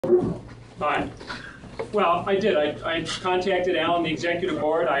Hi. Well, I did. I contacted Al and the executive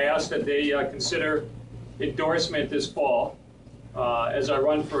board. I asked that they consider endorsement this fall as I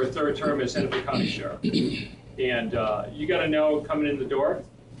run for a third term as Hennepin County Sheriff. And you got to know coming in the door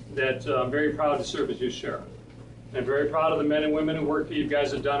that I'm very proud to serve as your sheriff. And I'm very proud of the men and women who work here. You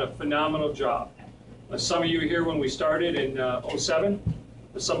guys have done a phenomenal job. Some of you here when we started in '07.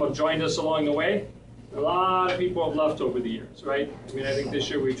 Some have joined us along the way. A lot of people have left over the years, right? I mean, I think this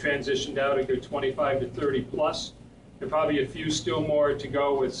year we transitioned out a good 25 to 30 plus. There are probably a few still more to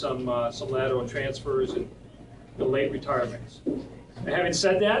go with some lateral transfers and the late retirements. And having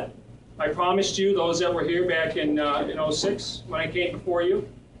said that, I promised you, those that were here back in '06 when I came before you,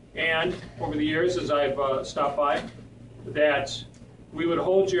 and over the years as I've stopped by, that we would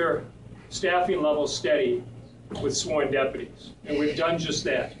hold your staffing levels steady with sworn deputies. And we've done just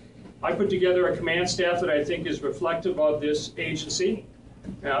that. I put together a command staff that I think is reflective of this agency.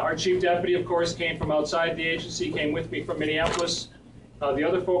 Our chief deputy, of course, came from outside the agency, came with me from Minneapolis. The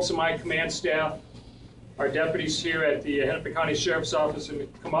other folks in my command staff are deputies here at the Hennepin County Sheriff's Office and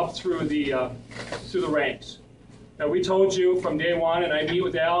come up through the ranks. Now, we told you from day one, and I meet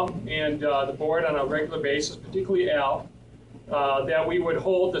with Al and the board on a regular basis, particularly Al, that we would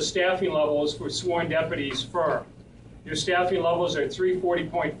hold the staffing levels for sworn deputies firm. Your staffing levels are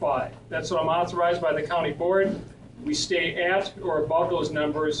 340.5. That's what I'm authorized by the county board. We stay at or above those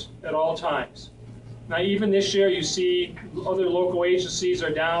numbers at all times. Now, even this year, you see other local agencies are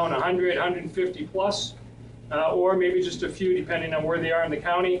down 100, 150 plus, or maybe just a few depending on where they are in the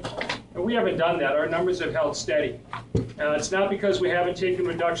county. And we haven't done that. Our numbers have held steady. It's not because we haven't taken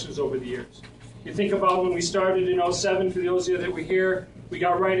reductions over the years. You think about when we started in '07, for those of you that were here, we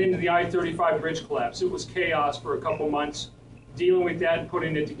got right into the I-35 bridge collapse. It was chaos for a couple months, dealing with that and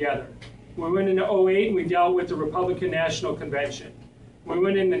putting it together. We went into '08 and we dealt with the Republican National Convention. We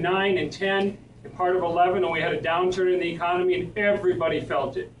went into 9 and 10 and part of 11 and we had a downturn in the economy and everybody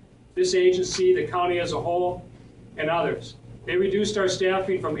felt it. This agency, the county as a whole, and others. They reduced our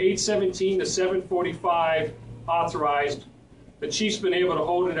staffing from 817 to 745 authorized. The chief's been able to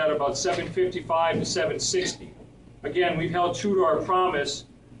hold it at about 755 to 760. Again, we've held true to our promise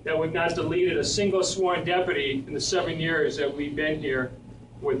that we've not deleted a single sworn deputy in the 7 years that we've been here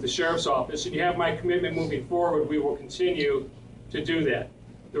with the Sheriff's Office. And you have my commitment moving forward. We will continue to do that.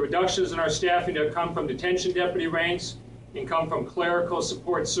 The reductions in our staffing have come from detention deputy ranks and come from clerical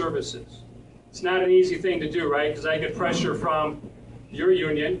support services. It's not an easy thing to do, right? Because I get pressure from your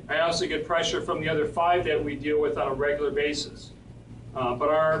union. I also get pressure from the other 5 that we deal with on a regular basis. But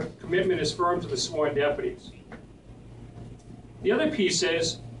our commitment is firm to the sworn deputies. The other piece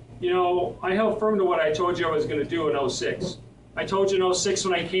is, I held firm to what I told you I was going to do in '06. I told you in '06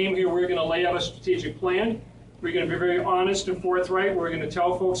 when I came here, we were going to lay out a strategic plan. We're going to be very honest and forthright. We're going to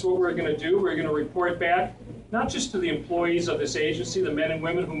tell folks what we're going to do. We're going to report back, not just to the employees of this agency, the men and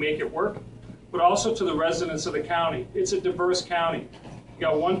women who make it work, but also to the residents of the county. It's a diverse county. You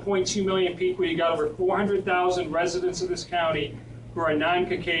got 1.2 million people. You got over 400,000 residents of this county who are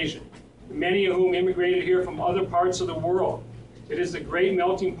non-Caucasian, many of whom immigrated here from other parts of the world. It is the great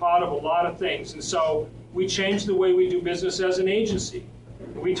melting pot of a lot of things. And so we changed the way we do business as an agency.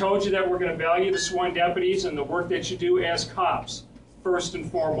 We told you that we're going to value the sworn deputies and the work that you do as cops, first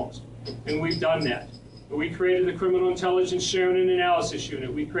and foremost. And we've done that. We created the Criminal Intelligence Sharing and Analysis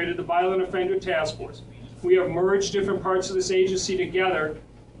Unit. We created the Violent Offender Task Force. We have merged different parts of this agency together,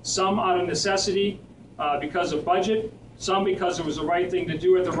 some out of necessity because of budget, some because it was the right thing to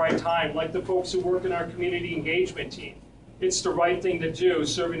do at the right time, like the folks who work in our community engagement team. It's the right thing to do,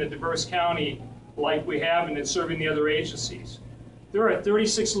 serving a diverse county like we have and then serving the other agencies. There are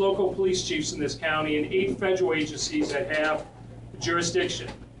 36 local police chiefs in this county and 8 federal agencies that have jurisdiction.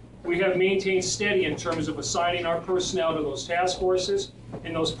 We have maintained steady in terms of assigning our personnel to those task forces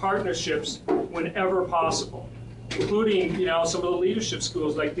and those partnerships whenever possible, including some of the leadership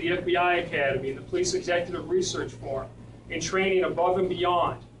schools like the FBI Academy, the Police Executive Research Forum, and training above and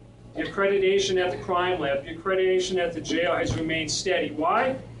beyond. The accreditation at the crime lab, the accreditation at the jail has remained steady.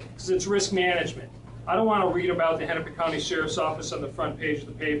 Why? Because it's risk management. I don't want to read about the Hennepin County Sheriff's Office on the front page of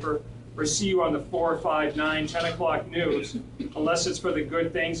the paper or see you on the 4, 5, 9, 10 o'clock news unless it's for the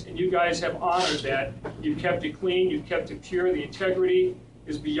good things. And you guys have honored that. You've kept it clean. You've kept it pure. The integrity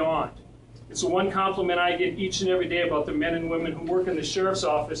is beyond. It's the one compliment I get each and every day about the men and women who work in the Sheriff's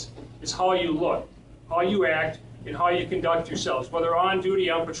Office is how you look, how you act, and how you conduct yourselves, whether on duty,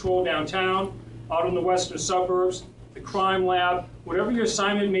 on patrol downtown, out in the western suburbs, the crime lab, whatever your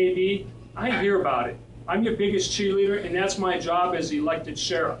assignment may be, I hear about it. I'm your biggest cheerleader, and that's my job as elected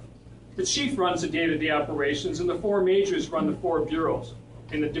sheriff. The chief runs the day-to-day operations, and the 4 majors run the 4 bureaus.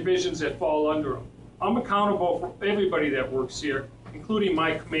 and the divisions that fall under them. I'm accountable for everybody that works here, including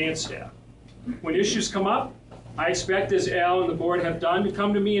my command staff. When issues come up, I expect, as Al and the board have done, to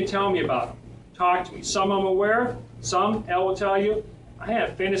come to me and tell me about them. Talk to me. Some I'm aware, some, Al will tell you, I had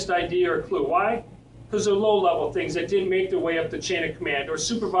a faintest idea or clue. Why? Because they're low-level things that didn't make their way up the chain of command, or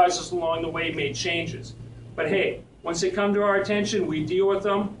supervisors along the way made changes. But hey, once they come to our attention, we deal with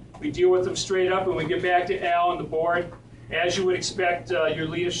them. We deal with them straight up, and we get back to Al and the board, as you would expect your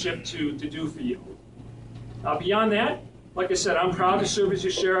leadership to do for you. Beyond that, like I said, I'm proud to serve as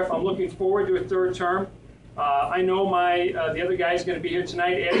your sheriff. I'm looking forward to a third term. I know the other guy's going to be here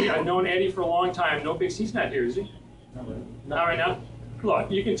tonight, Eddie. I've known Eddie for a long time. No big, he's not here, is he? Not right now?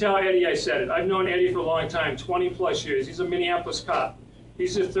 Look, you can tell Eddie I said it. I've known Eddie for a long time, 20 plus years. He's a Minneapolis cop.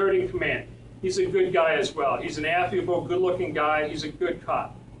 He's the third in command. He's a good guy as well. He's an affable, good-looking guy. He's a good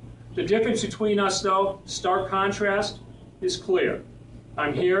cop. The difference between us, though, stark contrast, is clear.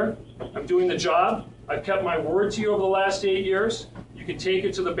 I'm here. I'm doing the job. I've kept my word to you over the last 8 years. You can take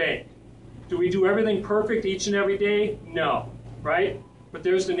it to the bank. Do we do everything perfect each and every day? No, right? But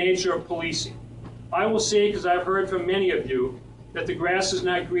there's the nature of policing. I will say, because I've heard from many of you, that the grass is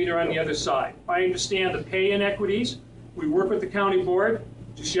not greener on the other side. I understand the pay inequities. We work with the county board.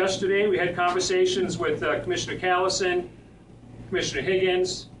 Just yesterday, we had conversations with Commissioner Callison, Commissioner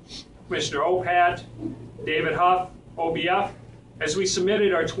Higgins, Commissioner Opat, David Huff, OBF, as we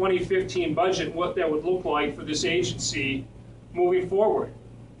submitted our 2015 budget and what that would look like for this agency moving forward.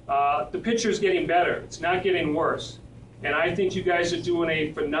 The picture's getting better. It's not getting worse. And I think you guys are doing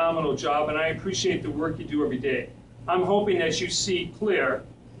a phenomenal job, and I appreciate the work you do every day. I'm hoping that you see clear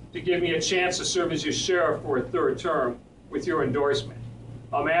to give me a chance to serve as your sheriff for a third term with your endorsement.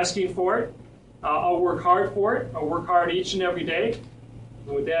 I'm asking for it. I'll work hard for it. I'll work hard each and every day.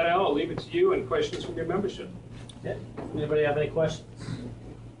 And with that, Al, I'll leave it to you and questions from your membership. Yeah. Anybody have any questions?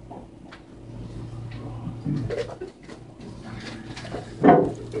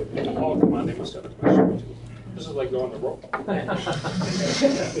 Oh, come on, they must have a question too. This is like going to rope. All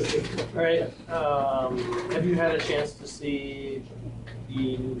right. Have you had a chance to see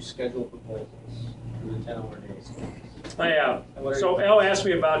the new schedule proposals for the 10-hour days? I have. So Al asked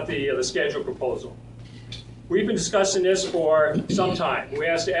me about the schedule proposal. We've been discussing this for some time. We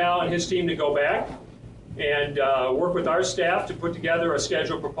asked Al and his team to go back and work with our staff to put together a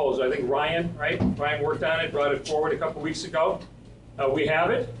schedule proposal. I think Ryan, right? Ryan worked on it, brought it forward a couple weeks ago. We have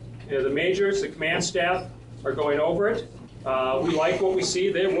it. The majors, the command staff are going over it. We like what we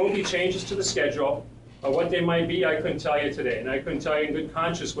see. There will be changes to the schedule. What they might be, I couldn't tell you today. And I couldn't tell you in good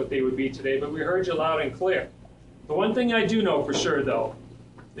conscience what they would be today, but we heard you loud and clear. The one thing I do know for sure, though,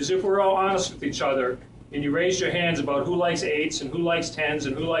 is if we're all honest with each other and you raise your hands about who likes 8s and who likes 10s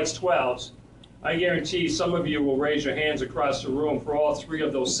and who likes 12s, I guarantee some of you will raise your hands across the room for all 3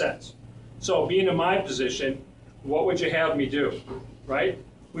 of those sets. So being in my position, what would you have me do, right?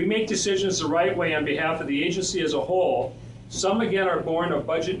 We make decisions the right way on behalf of the agency as a whole. Some, again, are born of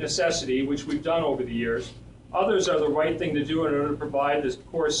budget necessity, which we've done over the years. Others are the right thing to do in order to provide the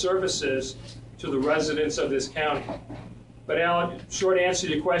core services to the residents of this county. But Al, short answer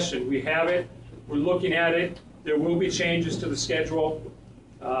to your question, we have it. We're looking at it. There will be changes to the schedule.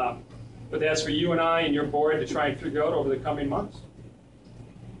 But that's for you and I and your board to try and figure out over the coming months.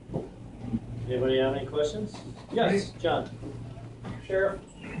 Anybody have any questions? Yes, John. Sheriff,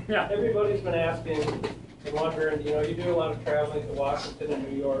 Yeah. everybody's been asking and wondering, you do a lot of traveling to Washington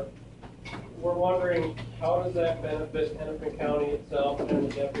and New York. We're wondering, how does that benefit Hennepin County itself and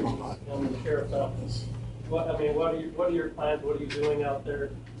the deputies and the sheriff's office? What are your plans? What are you doing out there?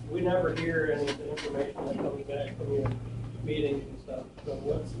 We never hear any of the information that comes back from your meetings and stuff. So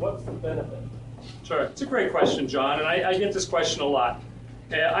what's the benefit? Sure. It's a great question, John, and I get this question a lot.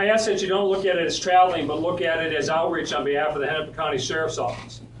 I ask that you don't look at it as traveling, but look at it as outreach on behalf of the Hennepin County Sheriff's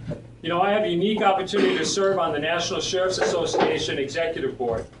Office. I have a unique opportunity to serve on the National Sheriff's Association Executive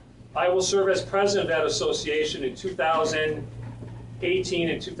Board. I will serve as president of that association in 2018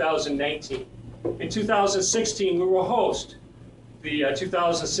 and 2019. In 2016, we will host the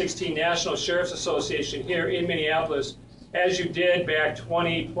 2016 National Sheriff's Association here in Minneapolis, as you did back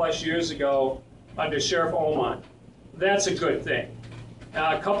 20 plus years ago under Sheriff Oman. That's a good thing.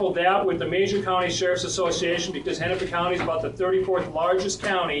 Couple that with the major county sheriff's association, because Hennepin County is about the 34th largest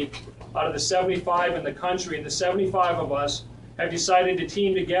county out of the 75 in the country, and the 75 of us have decided to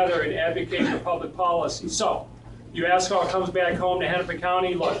team together and advocate for public policy. So, you ask how it comes back home to Hennepin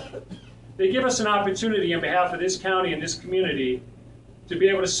County. Look, they give us an opportunity on behalf of this county and this community to be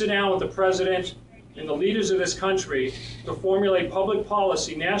able to sit down with the president and the leaders of this country to formulate public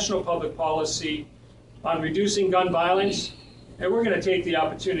policy, national public policy, on reducing gun violence And we're going to take the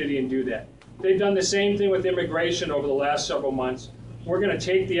opportunity and do that. They've done the same thing with immigration over the last several months. We're going to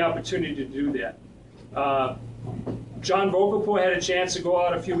take the opportunity to do that. John Vogelpool had a chance to go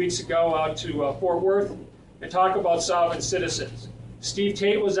out a few weeks ago out to Fort Worth and talk about sovereign citizens. Steve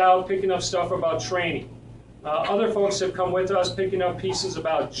Tate was out picking up stuff about training. Other folks have come with us picking up pieces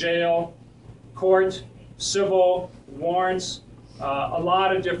about jail, court, civil, warrants, a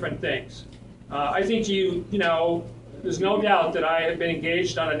lot of different things. I think there's no doubt that I have been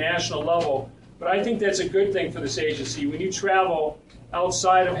engaged on a national level, but I think that's a good thing for this agency. When you travel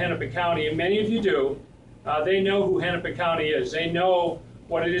outside of Hennepin County, and many of you do, they know who Hennepin County is. They know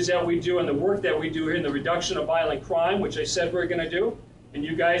what it is that we do and the work that we do here in the reduction of violent crime, which I said we're going to do. And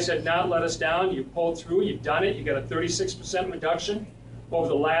you guys have not let us down. You pulled through. You've done it. You got a 36% reduction over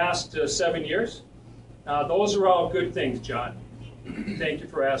the last 7 years. Those are all good things, John. Thank you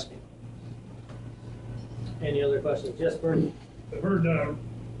for asking. Any other questions? Yes, Bernie? I've heard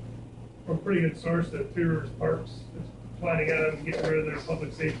from a pretty good source that Three Rivers Parks is planning on getting rid of their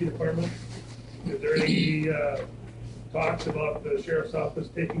public safety department. Is there any talks about the sheriff's office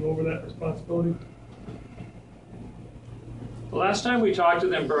taking over that responsibility? The last time we talked to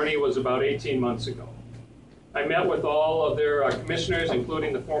them, Bernie, was about 18 months ago. I met with all of their commissioners,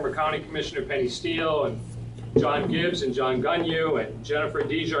 including the former county commissioner, Penny Steele, and John Gibbs, and John Gunyu, and Jennifer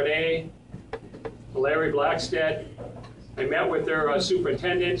DeJarnay, Larry Blackstead. I met with their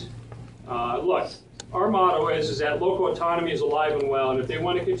superintendent. Look, our motto is that local autonomy is alive and well, and if they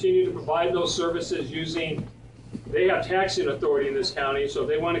want to continue to provide those services using, they have taxing authority in this county, so if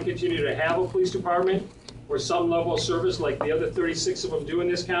they want to continue to have a police department or some level of service like the other 36 of them do in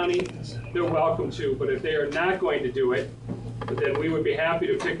this county, they're welcome to. But if they are not going to do it, then we would be happy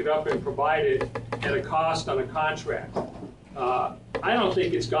to pick it up and provide it at a cost on a contract. I don't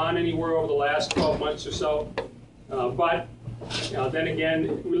think it's gone anywhere over the last 12 months or so, but then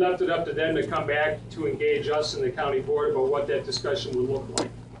again, we left it up to them to come back to engage us in the county board about what that discussion would look like.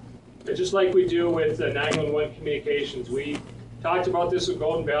 And just like we do with 911 communications, we talked about this with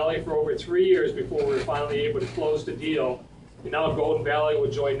Golden Valley for over 3 years before we were finally able to close the deal. And now Golden Valley will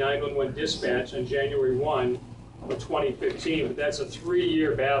join 911 dispatch on January 1 of 2015, but that's a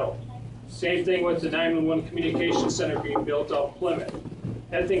 3-year battle. Same thing with the 911 communications center being built up Plymouth.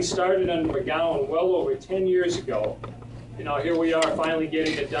 That thing started under McGowan well over 10 years ago. Here we are finally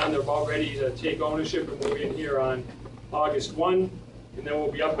getting it done. They're about ready to take ownership and move in here on August 1, and then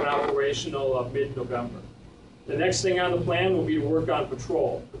we'll be up and operational mid-November. The next thing on the plan will be to work on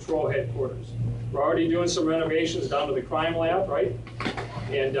patrol headquarters. We're already doing some renovations down to the crime lab, right?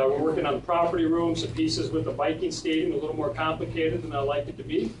 And we're working on the property rooms and pieces with the biking stadium, a little more complicated than I'd like it to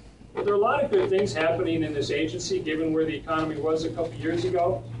be. But there are a lot of good things happening in this agency, given where the economy was a couple years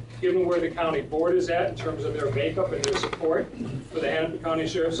ago, given where the county board is at in terms of their makeup and their support for the Hennepin County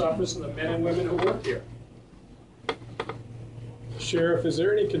Sheriff's Office and the men and women who work here. Sheriff, is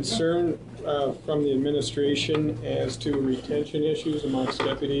there any concern from the administration as to retention issues amongst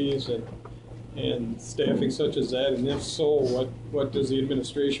deputies and staffing such as that? And if so, what does the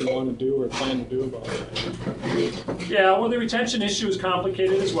administration want to do or plan to do about it? Yeah, well, the retention issue is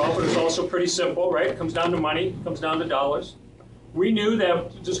complicated as well, but it's also pretty simple, right? It comes down to money, it comes down to dollars. We knew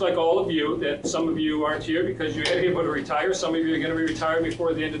that, just like all of you, that some of you aren't here because you're able to retire. Some of you are going to be retired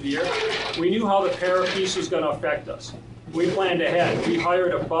before the end of the year. We knew how the para piece was going to affect us. We planned ahead. We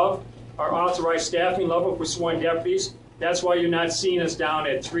hired above our authorized staffing level for sworn deputies. That's why you're not seeing us down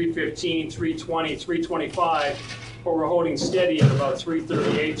at 315, 320, 325, but we're holding steady at about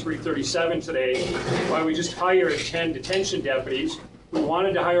 338, 337 today. Why we just hired 10 detention deputies. We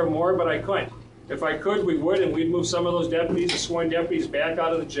wanted to hire more, but I couldn't. If I could, we would, and we'd move some of those deputies, the sworn deputies, back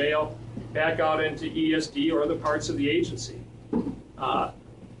out of the jail, back out into ESD or other parts of the agency.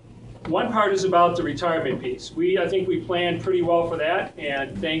 One part is about the retirement piece. I think we planned pretty well for that,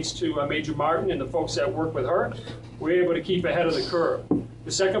 and thanks to Major Martin and the folks that work with her, we're able to keep ahead of the curve.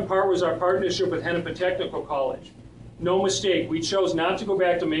 The second part was our partnership with Hennepin Technical College. No mistake, we chose not to go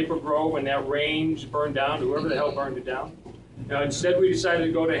back to Maple Grove when that range burned down, whoever the hell burned it down. Instead, we decided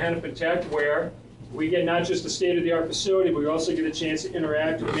to go to Hennepin Tech, where we get not just a state-of-the-art facility, but we also get a chance to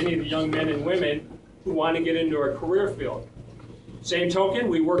interact with many of the young men and women who want to get into our career field. Same token,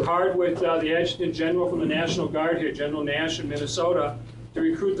 we work hard with the Adjutant General from the National Guard here, General Nash in Minnesota, to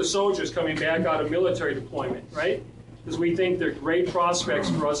recruit the soldiers coming back out of military deployment, right? Because we think they're great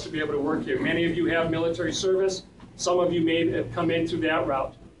prospects for us to be able to work here. Many of you have military service. Some of you may have come in through that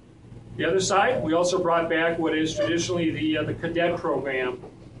route. The other side, we also brought back what is traditionally the cadet program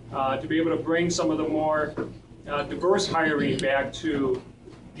to be able to bring some of the more diverse hiring back to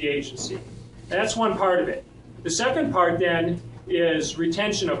the agency. That's one part of it. The second part then is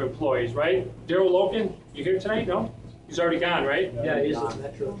retention of employees, right? Daryl Loken, you here tonight? No? He's already gone, right? Yeah, he's a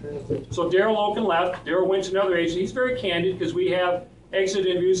Metro Transit. So Daryl Loken left. Daryl went to another agency. He's very candid because we have exit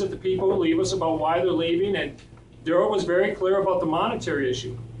interviews with the people who leave us about why they're leaving, and Daryl was very clear about the monetary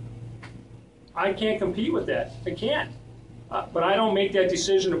issue. I can't compete with that. I can't. But I don't make that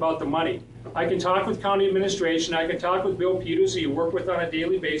decision about the money. I can talk with county administration. I can talk with Bill Peters, who you work with on a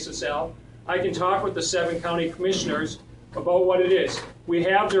daily basis, Al. I can talk with the 7 county commissioners about what it is. We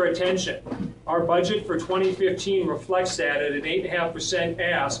have their attention. Our budget for 2015 reflects that at an 8.5%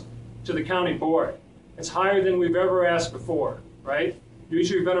 ask to the county board. It's higher than we've ever asked before, right?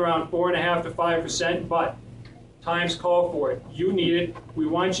 Usually we've been around 4.5% to 5%, but times call for it. You need it. We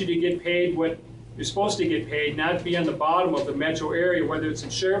want you to get paid what you're supposed to get paid, not be on the bottom of the metro area, whether it's in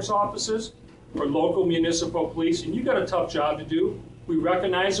sheriff's offices or local municipal police. And you've got a tough job to do. We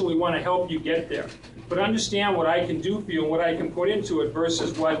recognize and we want to help you get there. But understand what I can do for you and what I can put into it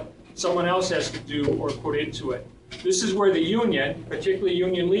versus what someone else has to do or put into it. This is where the union, particularly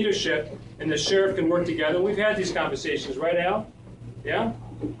union leadership, and the sheriff can work together. We've had these conversations, right, Al? Yeah?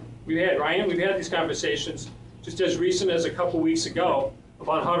 Ryan, we've had these conversations just as recent as a couple weeks ago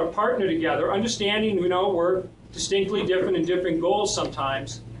about how to partner together, understanding, we're distinctly different and different goals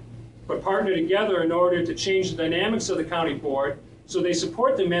sometimes, but partner together in order to change the dynamics of the county board so they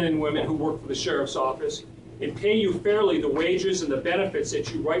support the men and women who work for the sheriff's office and pay you fairly the wages and the benefits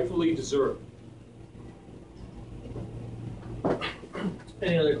that you rightfully deserve.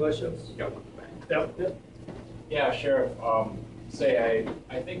 Any other questions? Yep. Yeah, Sheriff, I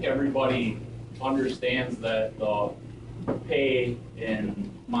think everybody understands that the pay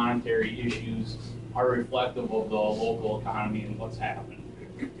and monetary issues are reflective of the local economy and what's happened.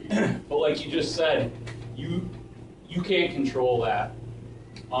 But like you just said, you can't control that.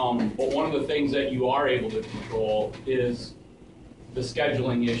 But one of the things that you are able to control is the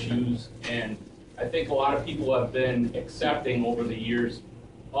scheduling issues, and I think a lot of people have been accepting over the years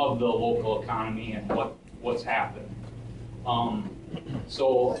of the local economy and what's happened.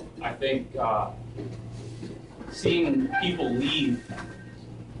 So I think seeing people leave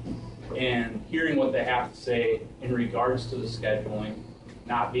and hearing what they have to say in regards to the scheduling,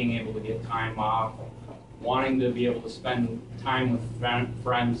 not being able to get time off, wanting to be able to spend time with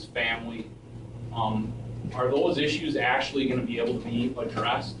friends, family, are those issues actually going to be able to be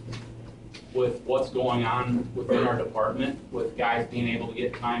addressed with what's going on within our department, with guys being able to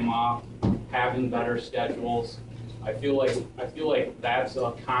get time off, having better schedules? I feel like that's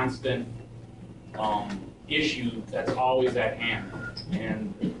a constant issue that's always at hand,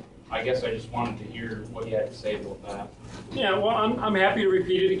 and I guess I just wanted to hear what you had to say about that. Yeah, well, I'm happy to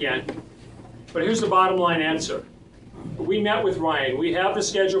repeat it again, but here's the bottom line answer. We met with Ryan. We have the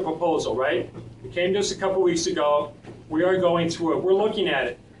schedule proposal, right? It came to us a couple weeks ago. We are going through it. We're looking at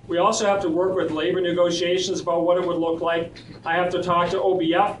it. We also have to work with labor negotiations about what it would look like. I have to talk to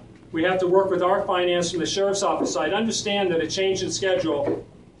OBF. We have to work with our finance from the sheriff's office side. Understand that a change in schedule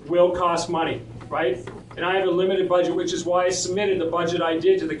will cost money, right? And I have a limited budget, which is why I submitted the budget I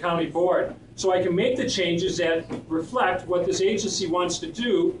did to the county board, so I can make the changes that reflect what this agency wants to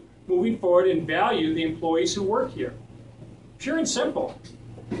do moving forward and value the employees who work here. Pure and simple.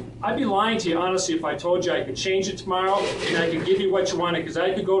 I'd be lying to you, honestly, if I told you I could change it tomorrow and I could give you what you wanted, because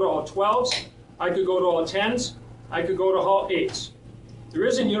I could go to all 12s, I could go to all 10s, I could go to all 8s. There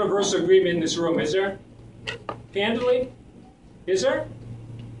isn't universal agreement in this room, is there? Candidly? Is there?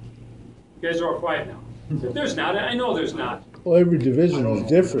 You guys are all quiet now. There's not. I know there's not. Well, every division is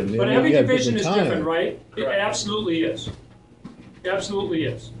different. But every division is different, time. right? It absolutely is. It absolutely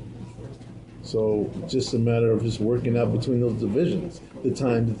is. So just a matter of just working out between those divisions, the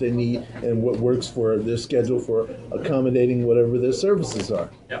time that they need and what works for their schedule for accommodating whatever their services are.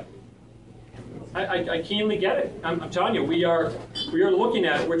 Yeah. I keenly get it. I'm telling you, we are looking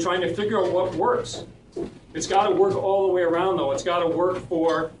at it. We're trying to figure out what works. It's got to work all the way around, though. It's got to work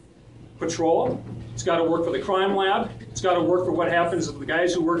for patrol. It's got to work for the crime lab. It's got to work for what happens to the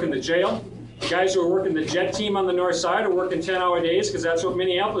guys who work in the jail. The guys who are working the jet team on the north side are working 10-hour days because that's what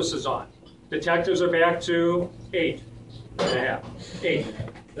Minneapolis is on. Detectives are back to 8.5. 8.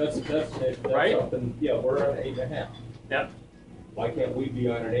 That's right? Something, yeah, we're on 8.5. Yep. Why can't we be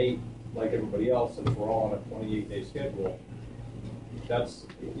on an 8 like everybody else since we're all on a 28-day schedule? That's,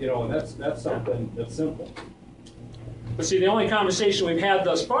 and that's something that's simple. But see, the only conversation we've had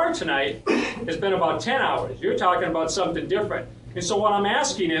thus far tonight has been about 10 hours. You're talking about something different. And so what I'm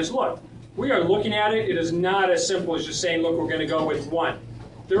asking is, look, we are looking at it. It is not as simple as just saying, look, we're going to go with one.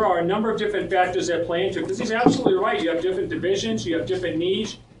 There are a number of different factors that play into it. Because he's absolutely right. You have different divisions. You have different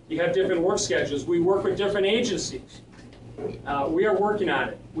needs. You have different work schedules. We work with different agencies. We are working on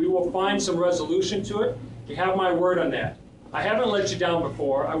it. We will find some resolution to it. You have my word on that. I haven't let you down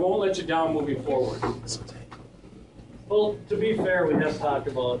before. I won't let you down moving forward. Well, to be fair, we have talked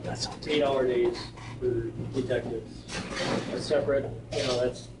about 8-hour days for detectives. A separate,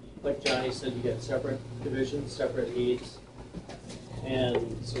 that's, like Johnny said, you get separate divisions, separate aides.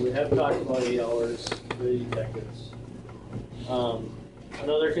 And so we have talked about 8 hours for the detectives.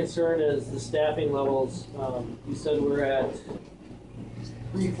 Another concern is the staffing levels. You said we're at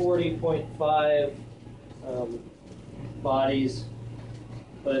 340.5 bodies,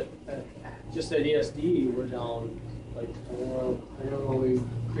 but just at ESD we're down, like, I don't know, we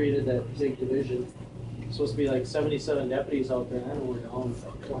created that big division. It's supposed to be like 77 deputies out there, and I know we're down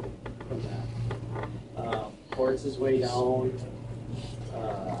like 20 from that. Courts is way down.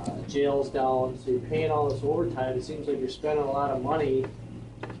 Jail's down, so you're paying all this overtime. It seems like you're spending a lot of money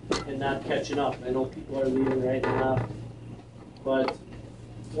and not catching up. I know people are leaving right now, but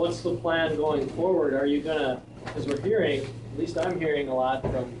what's the plan going forward? Are you gonna, because we're hearing, at least I'm hearing a lot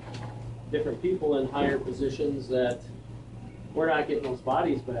from different people in higher positions that we're not getting those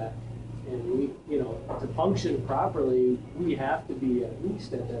bodies back. And we, to function properly, we have to be at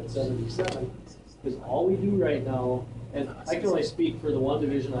least at that 77, because all we do right now, and I can only speak for the one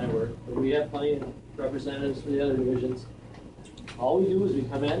division I work, but we have plenty of representatives for the other divisions. All we do is we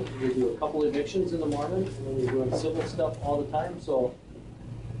come in, we do a couple evictions in the morning, and then we're doing civil stuff all the time, so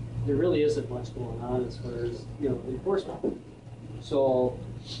there really isn't much going on as far as, enforcement. So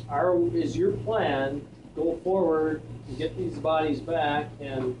is your plan, go forward, and get these bodies back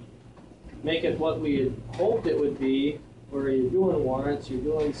and make it what we had hoped it would be, where you're doing warrants, you're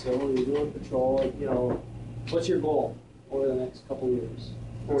doing civil, you're doing patrol, what's your goal over the next couple of years?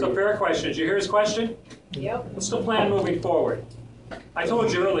 It's a fair question. Did you hear his question? Yep. What's the plan moving forward? I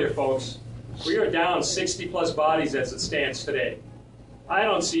told you earlier, folks, we are down 60 plus bodies as it stands today. I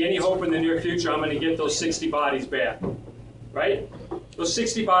don't see any hope in the near future I'm going to get those 60 bodies back, right? Those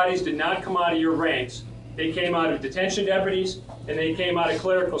 60 bodies did not come out of your ranks. They came out of detention deputies, and they came out of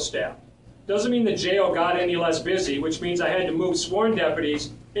clerical staff. Doesn't mean the jail got any less busy, which means I had to move sworn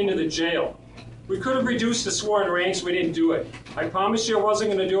deputies into the jail. We could have reduced the sworn ranks, we didn't do it. I promised you I wasn't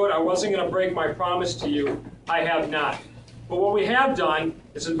going to do it. I wasn't going to break my promise to you. I have not. But what we have done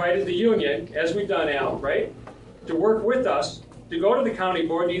is invited the union, as we've done, Al, right, to work with us, to go to the county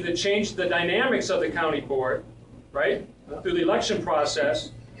board and either change the dynamics of the county board, right, through the election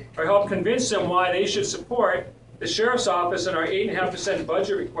process, or help convince them why they should support the sheriff's office and our 8.5%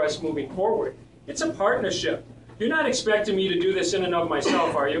 budget request moving forward. It's a partnership. You're not expecting me to do this in and of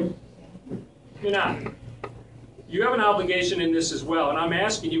myself, are you? You're not. You have an obligation in this as well, and I'm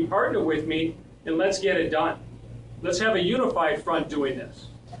asking you partner with me and let's get it done. Let's have a unified front doing this.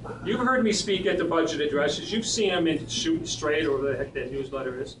 You've heard me speak at the budget addresses. You've seen them in Shooting Straight, or whatever the heck that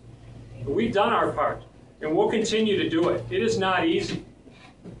newsletter is. But we've done our part, and we'll continue to do it. It is not easy.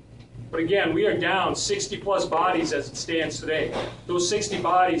 But again, we are down 60 plus bodies as it stands today. Those 60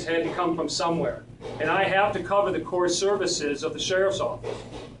 bodies had to come from somewhere. And I have to cover the core services of the sheriff's office.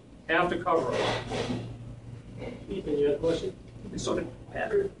 Have to cover them. Ethan, you had a question? So did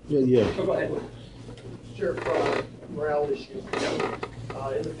Pat. Yeah. Oh, go ahead. Sheriff, morale issue.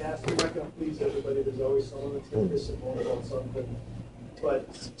 In the past, we're not going to please everybody. There's always someone that's going to piss and moan about something. But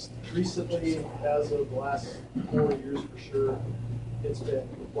recently, as of the last 4 years for sure, it's been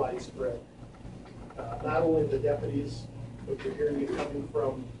widespread. Not only the deputies, but you're hearing it coming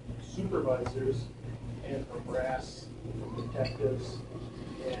from supervisors and from brass, from detectives,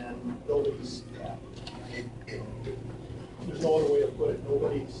 and buildings staff. There's no other way to put it.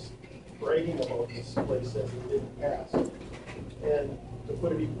 Nobody's bragging about this place as it did in the past. And to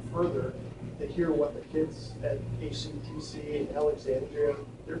put it even further, to hear what the kids at HCTC and Alexandria,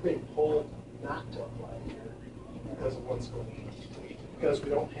 they're being told not to apply here because of what's going on. Because we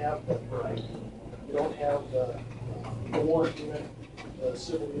don't have that variety. We don't have the warrant unit, the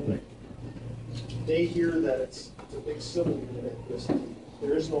civil unit. They hear that it's a big civil unit at this time.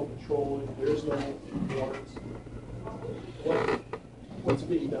 There is no patrolling, there is no warrants. What's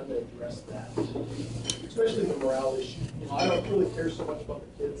being done to address that? Especially the morale issue. I don't really care so much about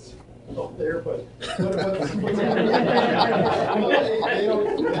the kids out there, but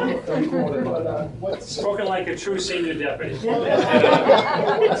what's Spoken like a true senior deputy.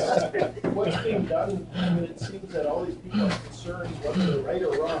 what's being done? I mean, it seems that all these people are concerned, whether they're right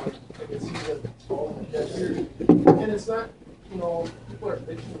or wrong. I can see that it's all in the dead ears. And it's not, people are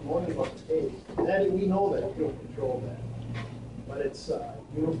bitching and moaning about the pay. That we know that we don't control that. But it's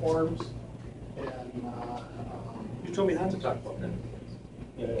uniforms and You told me not to talk about that.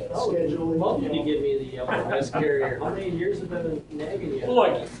 scheduling. Love you to give me the yellow vest carrier. How many years have I been nagging you?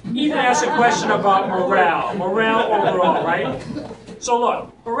 Look, Ethan asked a question about morale overall, right? So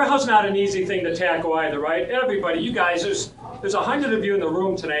look, morale's not an easy thing to tackle either, right? Everybody, you guys, there's 100 of you in the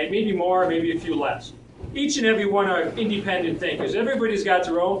room tonight, maybe more, maybe a few less. Each and every one are independent thinkers. Everybody's got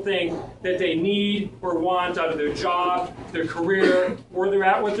their own thing that they need or want out of their job, their career, where they're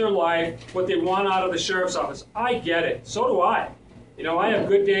at with their life, what they want out of the sheriff's office. I get it. So do I. You know, I have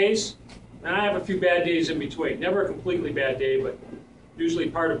good days, and I have a few bad days in between. Never a completely bad day, but usually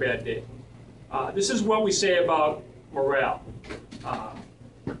part of a bad day. This is what we say about morale.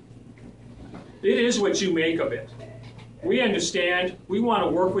 It is what you make of it. We understand. We want to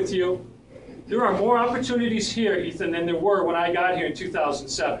work with you. There are more opportunities here, Ethan, than there were when I got here in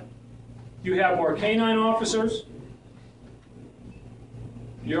 2007. You have more canine officers.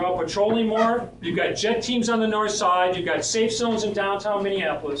 You're out patrolling more. You've got jet teams on the north side. You've got safe zones in downtown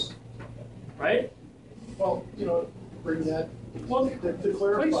Minneapolis. Right? Well, you know, bring that, Well, to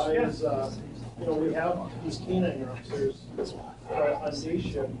clarify please, yeah. is, you know, we have these canine officers on day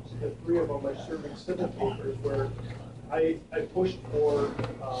shift. The 3 of them are serving civic papers where I pushed for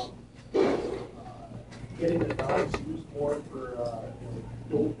getting the dogs used more for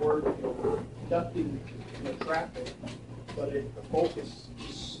field work, you know, for conducting, you know, traffic. But the focus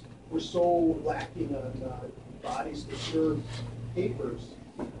is, we're so lacking on bodies to serve papers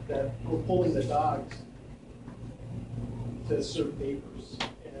that we're pulling the dogs to serve papers.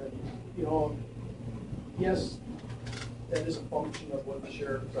 And, you know, yes, that is a function of what the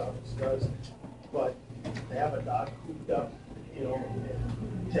sheriff's office does, but to have a dog cooped up, you know,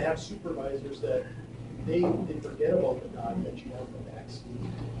 and to have supervisors that they forget about the dog that you have in the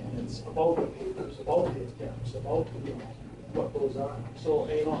backseat. And it's about the papers, about the attempts, about, you know, what goes on. So,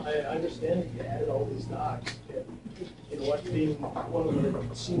 you know, I understand that you added all these dogs. And, you know what, being one of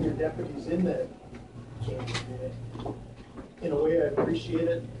the senior deputies in that, in a way, I appreciate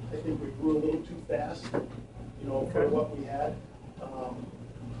it. I think we grew a little too fast, you know, for what we had.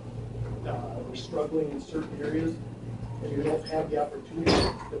 We're struggling in certain areas, and we don't have the opportunity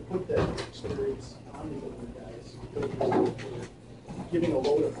to put that experience on the other guys because we're giving a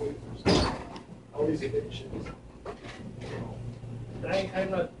load of papers, all these evictions. I'm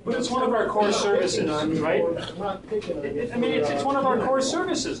not. But it's one of our core services, right? I'm not picking on you. I mean, it's one of our core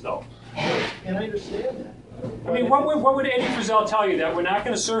services, though. And I understand that. I mean, what would Eddie Frizzell tell you? That we're not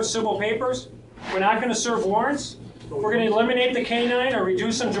going to serve civil papers? We're not going to serve warrants? We're going to eliminate the canine or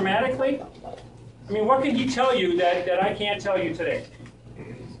reduce them dramatically? I mean, what can he tell you that I can't tell you today?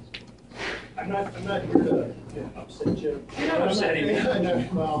 I'm not here to upset you. You're not upsetting me.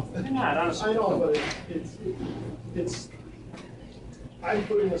 Well, You're not, honestly. I know, but it's, I'm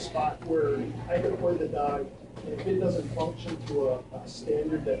put in a spot where I deploy the dog, and if it doesn't function to a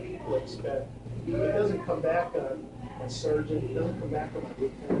standard that people expect, it doesn't come back on a sergeant, it doesn't come back on a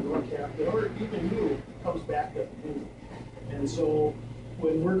lieutenant or a captain, or even you, it comes back to me. And so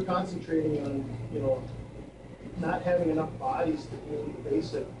when we're concentrating on, you know, not having enough bodies to do the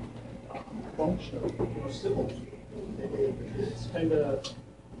basic function of, you know, civil, it's kind of,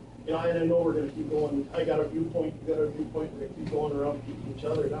 you know, and I know we're going to keep going. I got a viewpoint, you got a viewpoint, we're going to keep going around, keeping each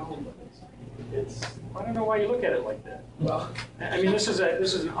other down, but it's. I don't know why you look at it like that. Well, I mean, this is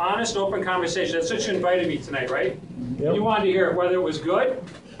an honest, open conversation. That's what you invited me tonight, right? Yep. You wanted to hear it, whether it was good,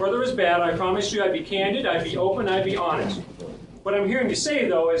 whether it was bad. I promised you I'd be candid, I'd be open, I'd be honest. What I'm hearing you say,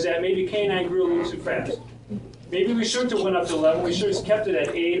 though, is that maybe K-9 grew a little too fast. Maybe we shouldn't have went up to 11. We should have kept it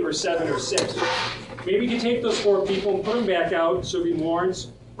at 8 or 7 or 6. Maybe you could take those 4 people and put them back out serving warrants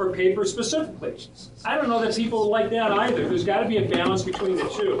or paper specifically. I don't know that people like that either. There's got to be a balance between the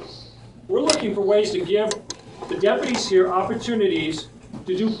two. We're looking for ways to give the deputies here opportunities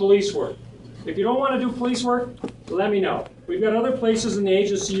to do police work. If you don't want to do police work, let me know. We've got other places in the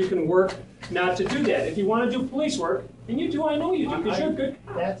agency you can work not to do that. If you want to do police work, and you do, I know you do, because you're good.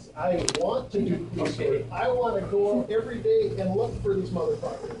 I want to do police work. I want to go out every day and look for these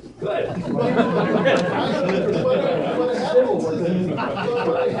motherfuckers. Good. What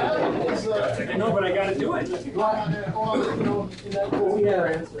happens is, I know, but I got to do it. well, you know, in that whole We have,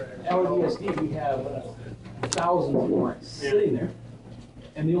 answer. LDSD, we have thousands of warrants sitting there.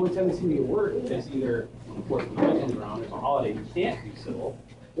 And the only time they seem to get work is either when the weekend's around, it's a holiday, you can't do civil,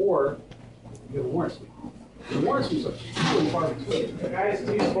 or you have a warrant sweep. The warrant sweeps are few and far between. Guys,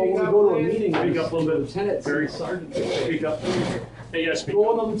 can you But when speak we up, go to a please? meeting, Speak up a little bit. lieutenants Very- and sergeants are Speak saying, up. Hey, yes, speak. well,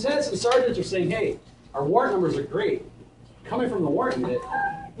 when the lieutenants and sergeants are saying, hey, our warrant numbers are great, coming from the warrant unit,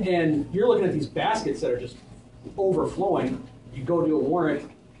 and you're looking at these baskets that are just overflowing, you go do a warrant,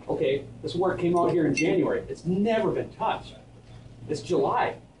 okay, this warrant came out here in January, it's never been touched. It's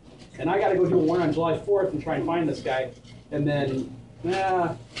July. And I gotta go do a warrant on July 4th and try and find this guy. And then,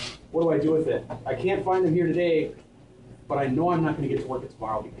 what do I do with it? I can't find him here today, but I know I'm not gonna get to work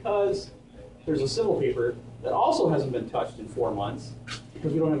tomorrow because there's a civil paper that also hasn't been touched in 4 months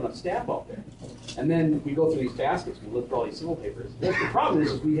because we don't have enough staff out there. And then we go through these baskets, we look for all these civil papers. The problem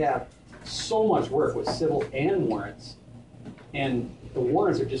is we have so much work with civil and warrants, and the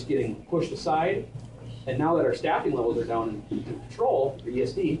warrants are just getting pushed aside. And now that our staffing levels are down in patrol, or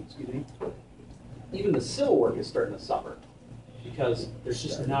ESD, excuse me, even the civil work is starting to suffer because there's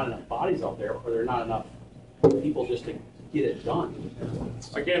just not enough bodies out there, or there are not enough people just to get it done.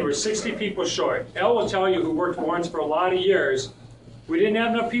 Again, we're 60 people short. Elle will tell you, who worked warrants for a lot of years, we didn't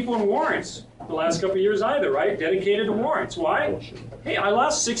have enough people in warrants the last couple of years either, right? Dedicated to warrants. Why? Hey, I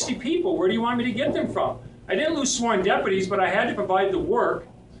lost 60 people. Where do you want me to get them from? I didn't lose sworn deputies, but I had to provide the work,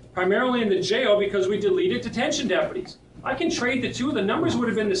 primarily in the jail, because we deleted detention deputies. I can trade the two. The numbers would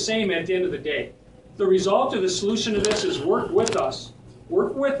have been the same at the end of the day. The result of the solution to this is work with us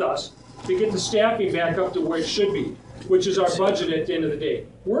to get the staffing back up to where it should be, which is our budget at the end of the day.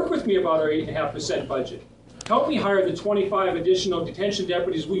 Work with me about our 8.5% budget. Help me hire the 25 additional detention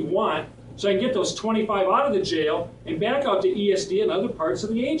deputies we want so I can get those 25 out of the jail and back out to ESD and other parts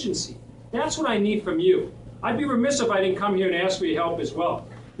of the agency. That's what I need from you. I'd be remiss if I didn't come here and ask for your help as well.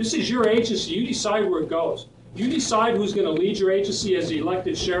 This is your agency. You decide where it goes. You decide who's going to lead your agency as the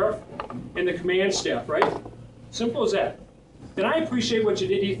elected sheriff and the command staff, right? Simple as that. And I appreciate what you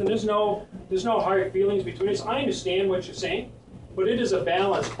did, Ethan. There's no hard feelings between us. I understand what you're saying, but it is a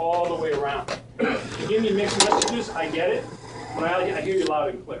balance all the way around. You give me mixed messages, I get it, but I hear you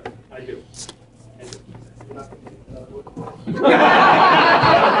loud and clear. I do. I do.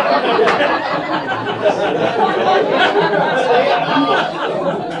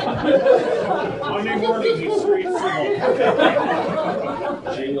 Monday morning, he's straight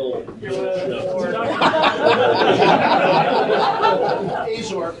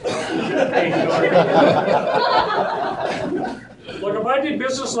Azor. Look, if I did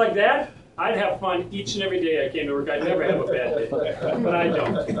business like that, I'd have fun each and every day I came to work. I'd never have a bad day, but I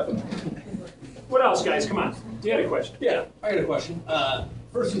don't. What else, guys? Come on. You had a question. Yeah, I got a question.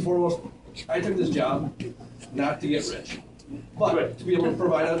 First and foremost, I took this job not to get rich, but to be able to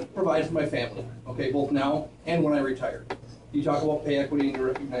provide for my family. Okay, both now and when I retire. You talk about pay equity and you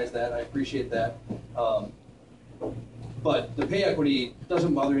recognize that. I appreciate that. But the pay equity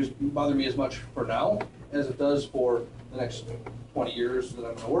doesn't bother me as much for now as it does for the next 20 years that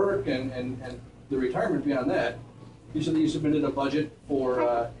I'm going to work and the retirement beyond that. You said that you submitted a budget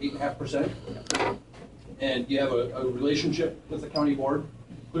for 8.5%, and you have a relationship with the county board.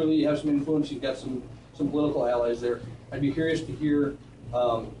 Clearly, you have some influence. You've got some political allies there. I'd be curious to hear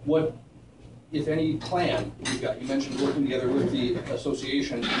what, if any, plan you've got. You mentioned working together with the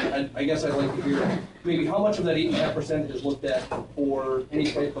association. I guess I'd like to hear maybe how much of that 8.5% is looked at for any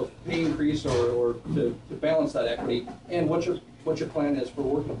type of pay increase or to balance that equity, and what your plan is for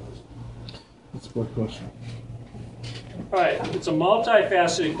working with this. That's a good question. All right, it's a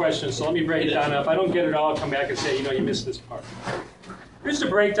multifaceted question, so let me break it down. If I don't get it all, I'll come back and say, you missed this part. Here's the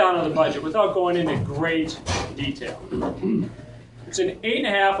breakdown of the budget without going into great detail. It's an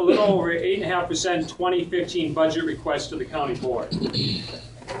 8.5%, a little over 8.5% 2015 budget request to the county board.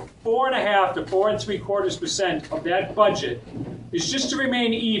 4.5% to 4.75% of that budget is just to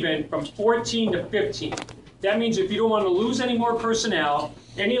remain even from 14 to 15. That means if you don't want to lose any more personnel,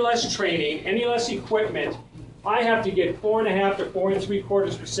 any less training, any less equipment, I have to get 4.5% to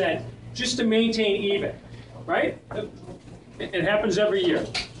 4.75% just to maintain even, right? It happens every year.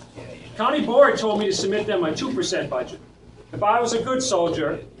 County board told me to submit them a 2% budget. If I was a good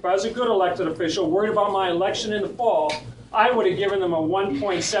soldier, if I was a good elected official, worried about my election in the fall, I would have given them a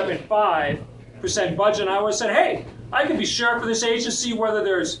 1.75% budget, and I would have said, hey, I can be sheriff of this agency whether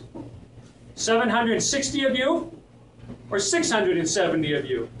there's 760 of you or 670 of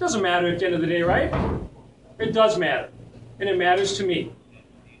you. Doesn't matter at the end of the day, right? It does matter. And it matters to me.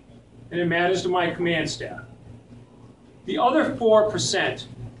 And it matters to my command staff. The other 4%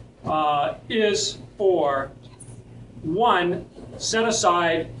 is for, one, set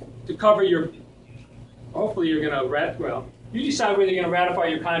aside to cover your, hopefully you're going to, you decide whether you're going to ratify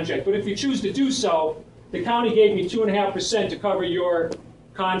your contract. But if you choose to do so, the county gave me 2.5% to cover your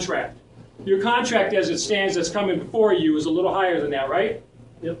contract. Your contract as it stands that's coming before you is a little higher than that, right?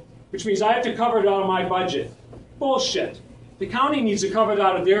 Yep. Which means I have to cover it out of my budget. Bullshit. The county needs to cover it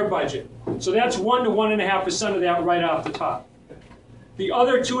out of their budget. So that's 1 to 1.5% of that right off the top. The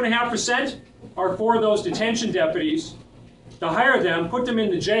other 2.5% are for those detention deputies, to hire them, put them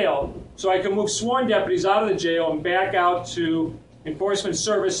in the jail, so I can move sworn deputies out of the jail and back out to enforcement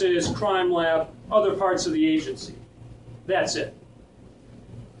services, crime lab, other parts of the agency. That's it.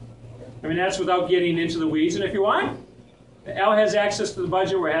 I mean, that's without getting into the weeds. And if you want, Al has access to the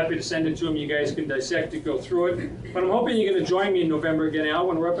budget. We're happy to send it to him. You guys can dissect it, go through it. But I'm hoping you're going to join me in November again, Al,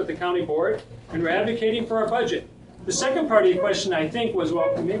 when we're up at the county board and we're advocating for our budget. The second part of your question, I think, was,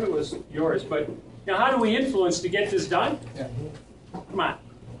 well, maybe it was yours, but how do we influence to get this done? Yeah. Come on.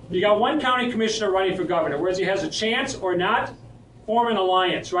 You got one county commissioner running for governor, whether he has a chance or not, form an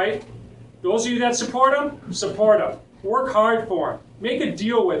alliance, right? Those of you that support him, support him. Work hard for him. Make a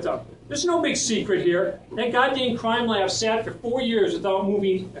deal with him. There's no big secret here. That goddamn crime lab sat for 4 years without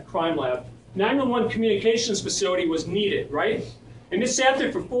moving a crime lab. 911 communications facility was needed, right? And it sat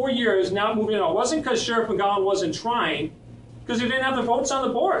there for 4 years, not moving it on. It wasn't because Sheriff McGowan wasn't trying, because he didn't have the votes on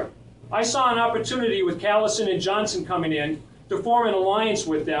the board. I saw an opportunity with Callison and Johnson coming in to form an alliance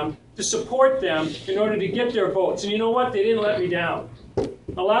with them, to support them in order to get their votes. And you know what? They didn't let me down.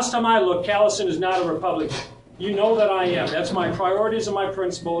 The last time I looked, Callison is not a Republican. You know that I am. That's my priorities and my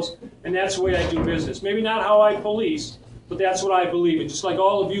principles, and that's the way I do business. Maybe not how I police, but that's what I believe in, just like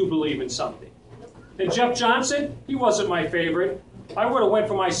all of you believe in something. And Jeff Johnson, he wasn't my favorite. I would have went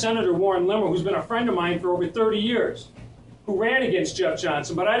for my Senator Warren Limmer, who's been a friend of mine for over 30 years, who ran against Jeff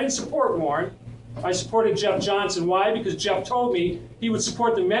Johnson. But I didn't support Warren. I supported Jeff Johnson. Why? Because Jeff told me he would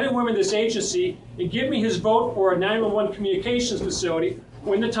support the men and women of this agency and give me his vote for a 911 communications facility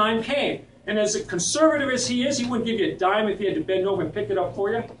when the time came. And as conservative as he is, he wouldn't give you a dime if he had to bend over and pick it up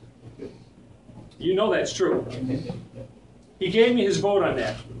for you. You know that's true. He gave me his vote on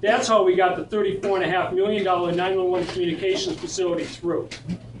that. That's how we got the $34.5 million 911 communications facility through.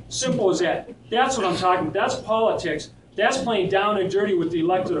 Simple as that. That's what I'm talking about. That's politics. That's playing down and dirty with the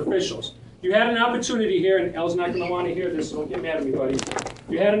elected officials. You had an opportunity here, and Al's not going to want to hear this, so don't get mad at me, buddy.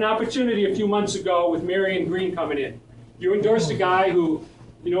 You had an opportunity a few months ago with Marion Green coming in. You endorsed a guy who,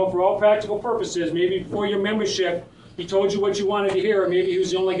 for all practical purposes, maybe before your membership, he told you what you wanted to hear, or maybe he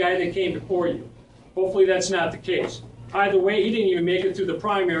was the only guy that came before you. Hopefully that's not the case. Either way, he didn't even make it through the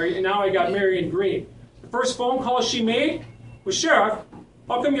primary, and now I got Marion Green. The first phone call she made was, Sheriff,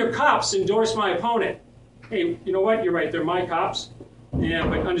 how come your cops endorsed my opponent? Hey, you know what? You're right, they're my cops. Yeah,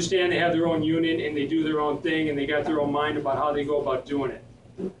 but understand they have their own union, and they do their own thing, and they got their own mind about how they go about doing it.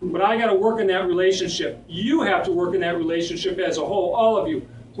 But I got to work in that relationship. You have to work in that relationship as a whole, all of you.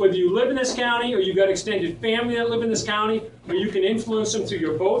 Whether you live in this county, or you got extended family that live in this county, or you can influence them through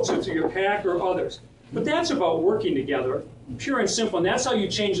your votes or through your PAC or others. But that's about working together, pure and simple, and that's how you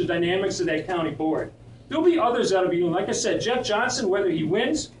change the dynamics of that county board. There'll be others that'll be, like I said, Jeff Johnson, whether he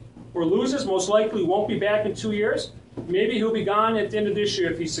wins or loses, most likely won't be back in 2 years. Maybe he'll be gone at the end of this year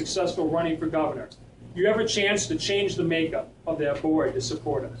if he's successful running for governor. You have a chance to change the makeup of that board to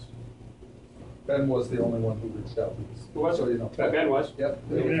support us. Ben was the only one who reached out to us. Who was? So, Ben was? Yep.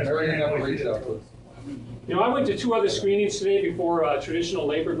 Marion never reached out to us. I went to 2 other screenings today before traditional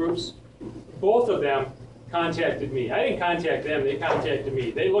labor groups. Both of them contacted me. I didn't contact them, they contacted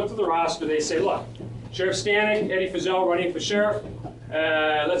me. They looked at the roster, they say, look, Sheriff Stanek, Eddie Fazell running for sheriff,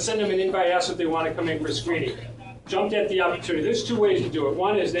 let's send them an invite, ask if they want to come in for a screening. Jumped at the opportunity. There's 2 ways to do it.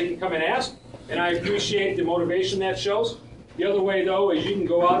 One is they can come and ask, and I appreciate the motivation that shows. The other way, though, is you can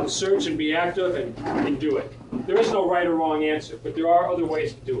go out and search and be active and do it. There is no right or wrong answer, but there are other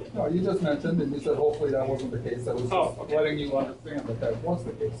ways to do it. No, you just mentioned, and you said hopefully that wasn't the case. I was just letting you understand that that was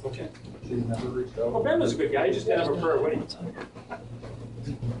the case. Okay. She never reached out. Well, Ben was a good guy. He just didn't have a prayer wedding.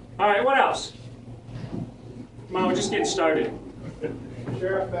 All right, what else? Come on, we're just getting started.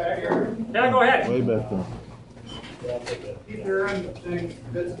 Sheriff, back here. Yeah, go ahead. Way back then. Keep hearing things,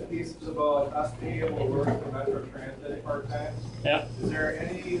 bits and pieces about us being able to work for Metro Transit part-time. Yeah. Is there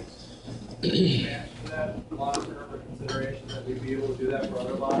any expansion to that long-term or consideration that we'd be able to do that for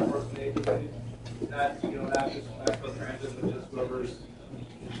other law enforcement agencies? Not, not just Metro Transit, but just whoever's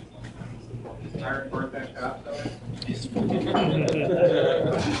hiring part-time cops out there?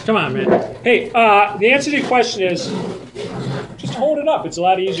 Come on, man. Hey, the answer to your question is just hold it up. It's a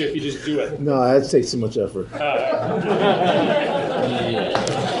lot easier if you just do it. No, that takes too much effort.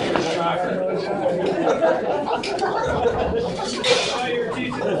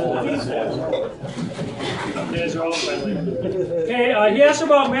 Okay, he asked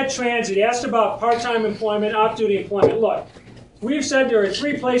about Met Transit. He asked about part-time employment, off-duty employment. Look, we've said there are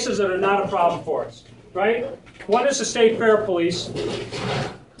 3 places that are not a problem for us, right? One is the State Fair Police,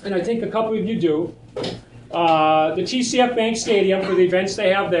 and I think a couple of you do. The TCF Bank Stadium for the events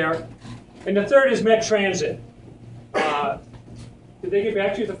they have there. And the third is Met Transit. Did they get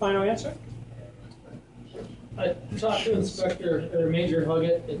back to you with the final answer? I talked to Inspector, or Major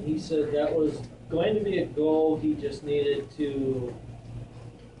Huggett, and he said that was going to be a go, he just needed to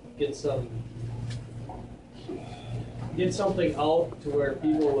get something out to where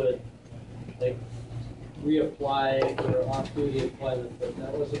people would, like, reapply for off-duty employment, but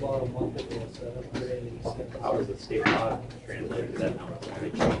that was about a month ago, so I haven't heard anything since. How does the state law translate to that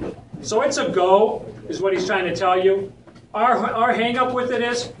now? So it's a go, is what he's trying to tell you. Our hang up with it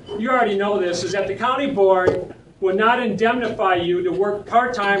is, you already know this, is that the county board will not indemnify you to work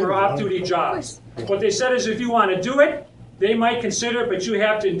part-time or off-duty jobs. What they said is if you want to do it, they might consider it, but you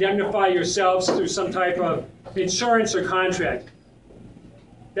have to indemnify yourselves through some type of insurance or contract.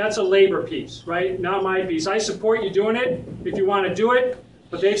 That's a labor piece, right? Not my piece. I support you doing it if you want to do it,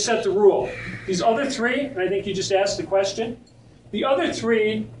 but they've set the rule. These other three, and I think you just asked the question, the other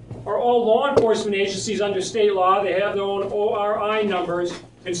three are all law enforcement agencies under state law. They have their own ORI numbers.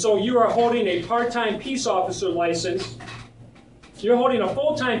 And so you are holding a part-time peace officer license. You're holding a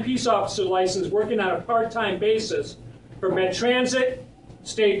full-time peace officer license working on a part-time basis for Med Transit,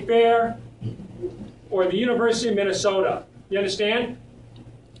 State Fair, or the University of Minnesota. You understand?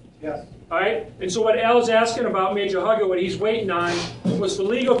 Yes. All right? And so what Al's asking about, Major Huggett, what he's waiting on was the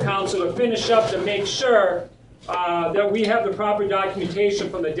legal counsel to finish up to make sure that we have the proper documentation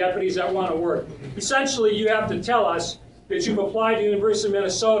from the deputies that want to work. Essentially, you have to tell us that you've applied to the University of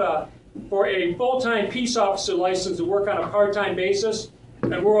Minnesota for a full-time peace officer license to work on a part-time basis,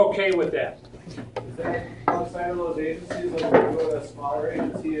 and we're okay with that. Is that outside of those agencies, like if you go to a smaller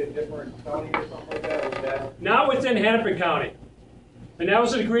agency, a different county or something like that? Is that Not within Hennepin County. And that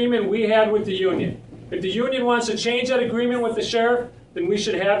was an agreement we had with the union. If the union wants to change that agreement with the sheriff, then we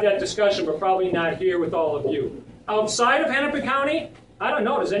should have that discussion, but probably not here with all of you. Outside of Hennepin County, I don't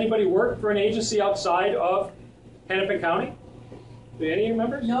know, does anybody work for an agency outside of Hennepin County? Do any of you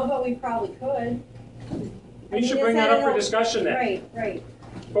members? No, but we probably could. We should bring that up for discussion then. Right, right.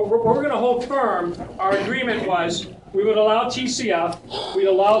 But we're going to hold firm. Our agreement was we would allow TCF, we'd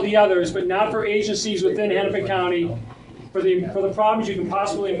allow the others, but not for agencies within Hennepin County for the problems you can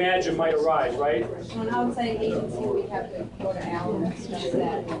possibly imagine might arise, right? So an outside agency, we have to go to Alan and discuss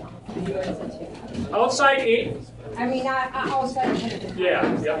that. Outside I mean, outside.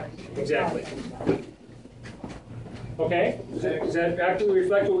 yeah, exactly. Okay, does that actually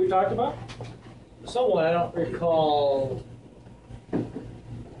reflect what we talked about? Somewhat, I don't recall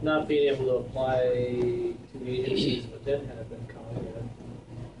not being able to apply to agencies within Hennepin County.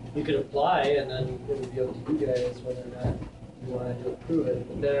 You could apply, and then it would be up to you guys whether or not you wanted to approve it.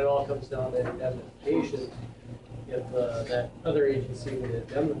 But then it all comes down to indemnification. If that other agency would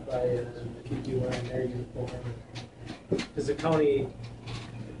indemnify you and keep you wearing their uniform, because the county.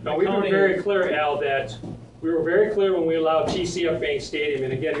 No, we were very clear, Al, that we were very clear when we allowed TCF Bank Stadium,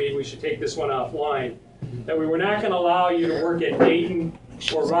 and again, maybe we should take this one offline, that we were not going to allow you to work at Dayton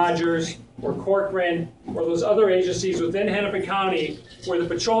or Rogers or Corcoran or those other agencies within Hennepin County where the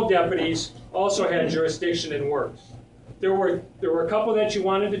patrol deputies also had jurisdiction and works. There were a couple that you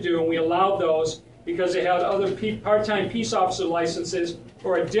wanted to do, and we allowed those because they had other part-time peace officer licenses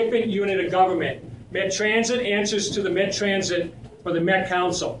or a different unit of government. Met Transit answers to the Met Transit or the Met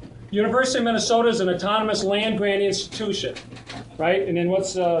Council. University of Minnesota is an autonomous land-grant institution, right? And then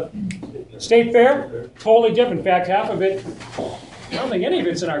what's State Fair? Totally different. In fact, half of it, I don't think any of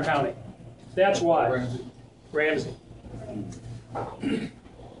it's in our county. That's why. Ramsey.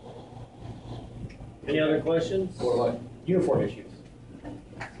 Any other questions? What about uniform issues?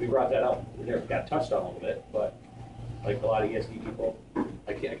 We brought that up. We never got touched on a little bit, but like a lot of ESD people,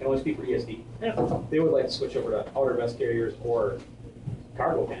 I can only speak for ESD. They would like to switch over to outer vest carriers or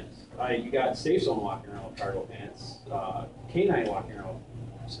cargo pants. You got Safe Zone walking around with cargo pants, K9 walking around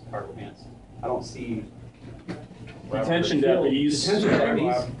with cargo pants. I don't see Detention deputies.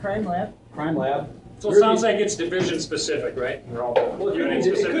 Crime lab. Crime lab. So it sounds like it's division specific, right? Well, Unit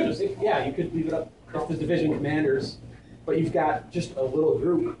specific. yeah, you could leave it up if the division commanders, but you've got just a little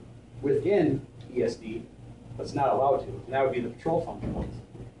group within ESD that's not allowed to, and that would be the patrol functionals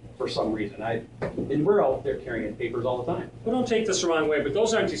for some reason. And we're out there carrying papers all the time. Well, don't take this the wrong way, but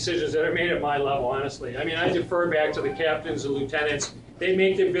those aren't decisions that are made at my level, honestly. I mean, I defer back to the captains and lieutenants. They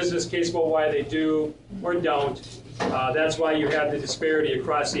make their business case about why they do or don't. That's why you have the disparity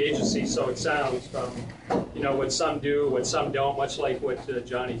across the agency, so it sounds from, what some do, what some don't, much like what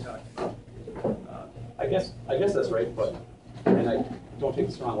Johnny talked about. I guess that's right, but, and I don't take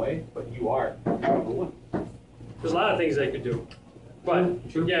this the wrong way, but you are number one. There's a lot of things they could do. But,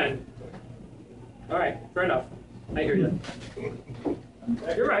 again, all right, fair enough. I hear you.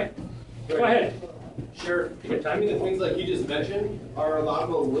 You're right. Go ahead. Sure. I mean, the things like you just mentioned are a lot of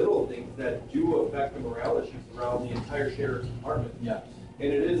the little things that do affect the morale issues around the entire sheriff's department. Yeah.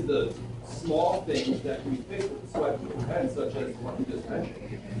 And it is the small things that we fix with the sweat of the pen, such as what you just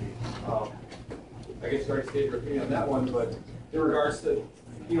mentioned. I guess you already stated your opinion on that one, but in regards to,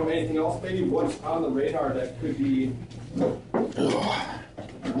 anything else, maybe what's on the radar that could be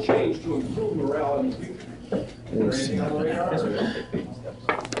changed to improve morale in the future? Is there anything on the radar?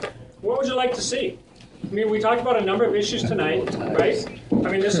 What would you like to see? I mean, we talked about a number of issues tonight, right?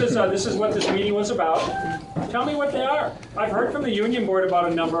 I mean, this is what this meeting was about. Tell me what they are. I've heard from the union board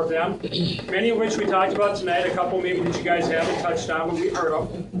about a number of them, many of which we talked about tonight, a couple maybe that you guys haven't touched on, but we've heard of.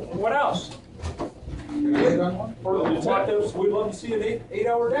 What else? We'd love to see an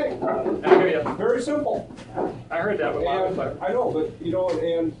 8-hour day. I hear you. Very simple. I heard that, but I know, but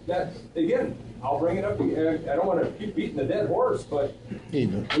and that again, I'll bring it up again. I don't want to keep beating the dead horse, but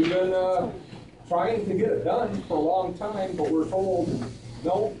we've been trying to get it done for a long time, but we're told,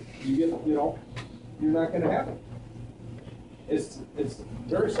 no, you're not going to have it. It's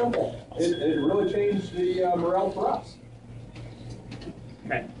very simple. It really changed the morale for us.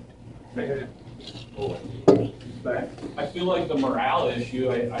 Okay. I feel like the morale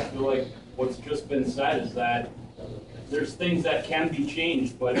issue, I feel like what's just been said is that there's things that can be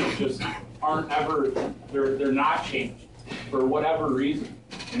changed, but it just aren't ever, they're not changed for whatever reason.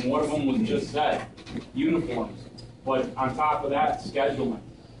 And one of them was just said, uniforms. But on top of that, scheduling.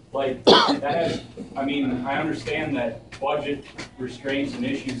 Like, that has, I understand that budget restraints and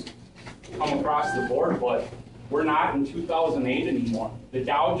issues come across the board, but we're not in 2008 anymore. The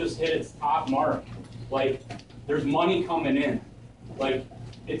Dow just hit its top mark. Like, there's money coming in. Like,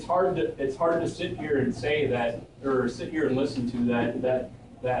 it's hard to sit here and say that, or sit here and listen to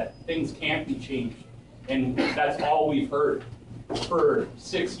that things can't be changed. And that's all we've heard for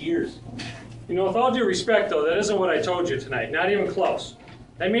 6 years. With all due respect, though, that isn't what I told you tonight. Not even close.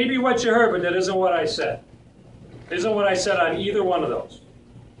 That may be what you heard, but that isn't what I said. It isn't what I said on either one of those.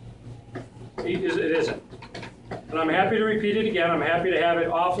 It isn't. And I'm happy to repeat it again. I'm happy to have it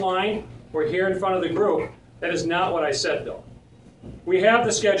offline or here in front of the group. That is not what I said, though. We have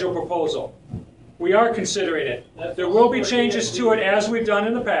the schedule proposal. We are considering it. There will be changes to it as we've done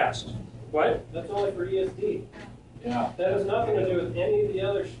in the past. What? That's only for ESD. Yeah. That has nothing to do with any of the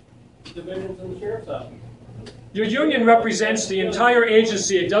other divisions in the sheriff's office. Your union represents the entire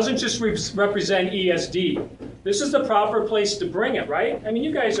agency. It doesn't just represent ESD. This is the proper place to bring it, right? I mean,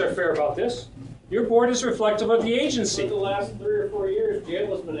 you guys are fair about this. Your board is reflective of the agency. For the last 3 or 4 years, jail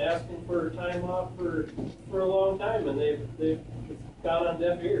has been asking for time off for a long time, and they've gone on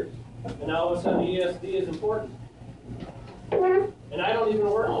deaf ears. And now all of a sudden, ESD is important. And I don't even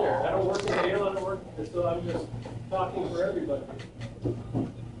work there. I don't work in jail. I don't work, so I'm just talking for everybody.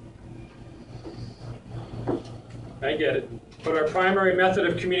 I get it. But our primary method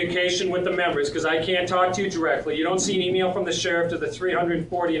of communication with the members, because I can't talk to you directly, you don't see an email from the sheriff to the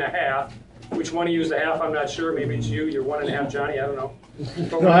 340 and a half. Which one of you is the half, I'm not sure. Maybe it's you. You're 1.5, Johnny. I don't know.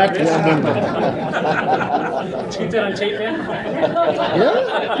 No, actually, Did you get that on tape, man?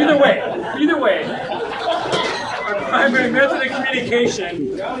 Yeah. Either way. Our primary method of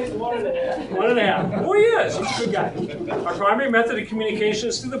communication. Johnny's 1.5. 1.5. Oh, he is. He's a good guy. Our primary method of communication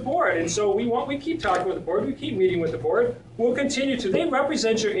is through the board, and so we keep talking with the board. We keep meeting with the board. We'll continue to. They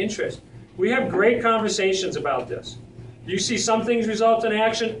represent your interest. We have great conversations about this. You see some things result in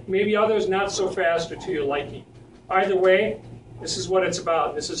action, maybe others not so fast or to your liking. Either way, this is what it's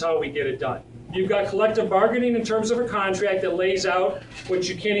about. This is how we get it done. You've got collective bargaining in terms of a contract that lays out what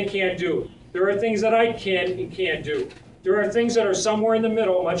you can and can't do. There are things that I can and can't do. There are things that are somewhere in the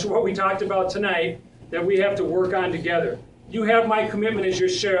middle, much of what we talked about tonight, that we have to work on together. You have my commitment as your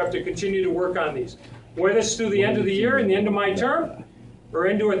sheriff to continue to work on these, whether it's through the end of the year and the end of my term, or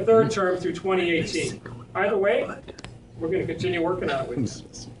into a third term through 2018. Either way, we're going to continue working on it with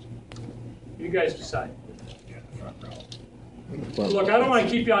you. You guys decide. Look, I don't want to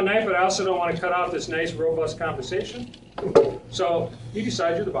keep you all night, but I also don't want to cut off this nice, robust conversation. So you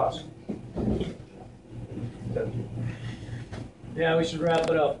decide. You're the boss. Yeah, we should wrap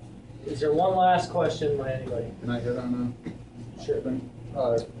it up. Is there one last question by anybody? Can I hit on a sure thing?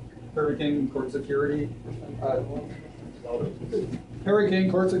 Hurricane court security. Hurricane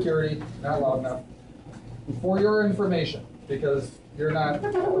court security, not loud enough. For your information, because you're not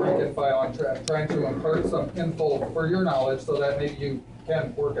rank and file, I'm trying to impart some info for your knowledge so that maybe you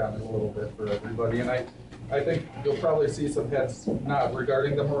can work on it a little bit for everybody. And I think you'll probably see some heads nod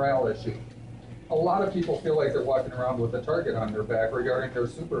regarding the morale issue. A lot of people feel like they're walking around with a target on their back regarding their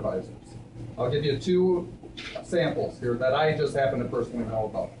supervisors. I'll give you 2 samples here that I just happen to personally know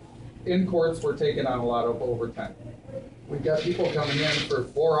about. in courts, we're taking on a lot of overtime. We've got people coming in for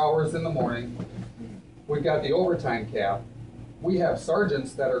 4 hours in the morning. We've got the overtime cap. We have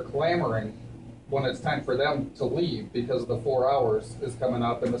sergeants that are clamoring when it's time for them to leave because the 4 hours is coming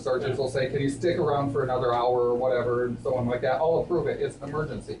up, and the sergeants will say, can you stick around for another hour or whatever, and so on like that. I'll approve it, it's an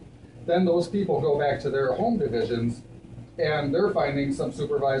emergency. Then those people go back to their home divisions, and they're finding some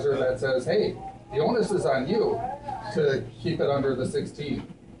supervisor that says, hey, the onus is on you to keep it under the 16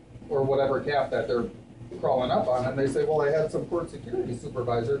 or whatever cap that they're crawling up on. And they say, well, I had some court security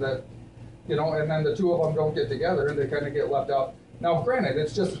supervisor that, you know, and then the two of them don't get together and they kind of get left out. Now, granted,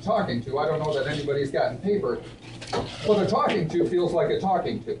 it's just a talking to. I don't know that anybody's gotten paper, but a talking to feels like a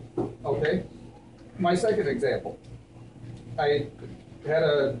talking to, okay? My second example, I had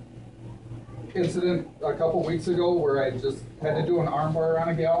a incident a couple weeks ago where I just had to do an armbar on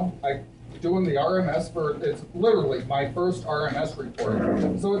a gal. Doing the RMS it's literally my first RMS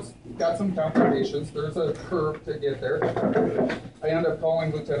report. So it's got some complications. There's a curve to get there. I end up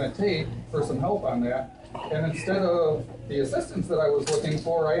calling Lieutenant Tate for some help on that. And instead of the assistance that I was looking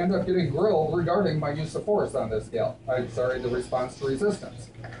for, I end up getting grilled regarding my use of force on this gal. The response to resistance.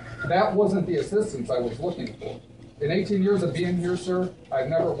 That wasn't the assistance I was looking for. In 18 years of being here, sir, I've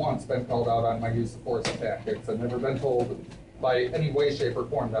never once been called out on my use of force tactics. I've never been told by any way, shape, or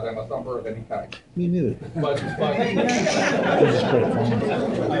form that I'm a thumper of any kind. Me neither. But did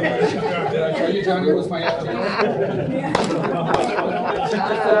I tell you Johnny was my FTO?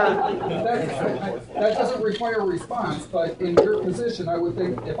 That doesn't require a response, but in your position, I would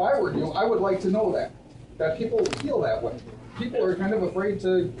think, if I were you, I would like to know that people feel that way. People are kind of afraid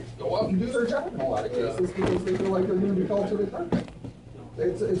to go up and do their job in a lot of cases because they feel like they're going to be called to the carpet.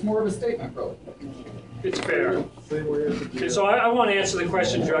 It's more of a statement, really. It's fair. And so I want to answer the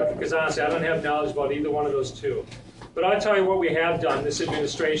question directly because honestly, I don't have knowledge about either one of those two. But I'll tell you what we have done, this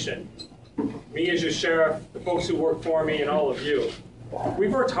administration, me as your sheriff, the folks who work for me, and all of you.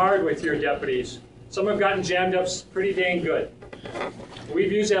 We've worked hard with your deputies. Some have gotten jammed up pretty dang good.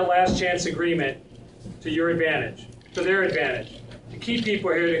 We've used that last chance agreement to your advantage, to their advantage, to keep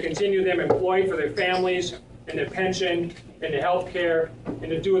people here, to continue them employed for their families and their pension and their health care, and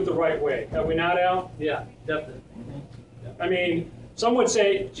to do it the right way. Have we not, Al? Yeah, definitely. I mean, some would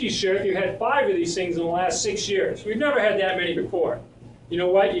say, gee, Sheriff, you had 5 of these things in the last 6 years. We've never had that many before. You know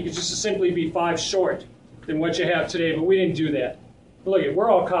what? You could just simply be 5 short than what you have today, but we didn't do that. Look,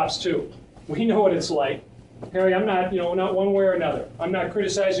 we're all cops too. We know what it's like. Harry, I'm not, not one way or another. I'm not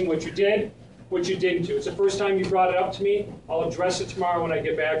criticizing what you did, what you didn't do. It's the first time you brought it up to me. I'll address it tomorrow when I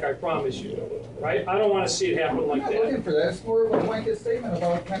get back, I promise you. Right? I don't want to see it happen like that. I'm not looking for that. It's more of a blanket statement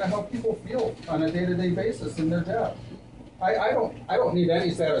about kind of how people feel on a day-to-day basis in their job. I don't need any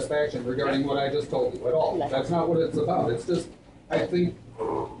satisfaction regarding what I just told you at all. That's not what it's about. It's just, I think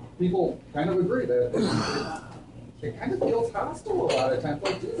people kind of agree that it kind of feels hostile a lot of times.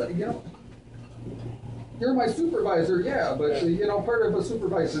 Like, geez, you're my supervisor, yeah, but part of a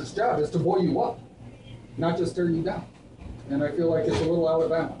supervisor's job is to buoy you up, not just tear you down. And I feel like it's a little out of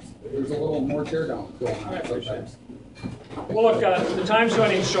balance. There's a little more tear down going on sometimes. Well, look, the time's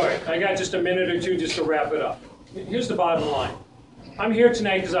running short. I got just a minute or two just to wrap it up. Here's the bottom line. I'm here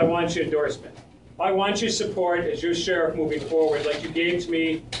tonight because I want your endorsement. I want your support as your sheriff moving forward like you gave to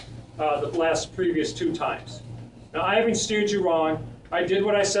me the previous 2 times. Now, I haven't steered you wrong. I did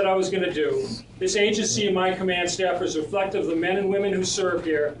what I said I was going to do. This agency and my command staff is reflective of the men and women who serve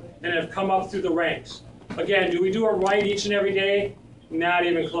here and have come up through the ranks. Again, do we do it right each and every day? Not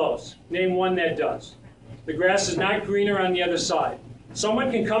even close. Name one that does. The grass is not greener on the other side. Someone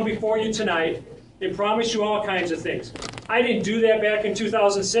can come before you tonight and promise you all kinds of things. I didn't do that back in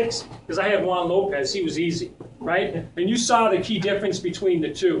 2006 because I had Juan Lopez. He was easy, right? And you saw the key difference between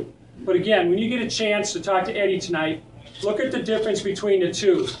the two. But again, when you get a chance to talk to Eddie tonight, look at the difference between the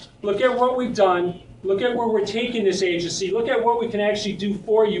two. Look at what we've done. Look at where we're taking this agency. Look at what we can actually do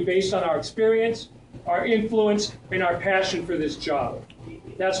for you based on our experience, our influence, and our passion for this job.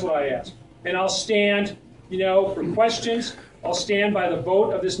 That's what I ask. And I'll stand, for questions. I'll stand by the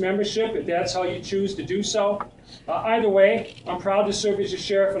vote of this membership if that's how you choose to do so. Either way, I'm proud to serve as your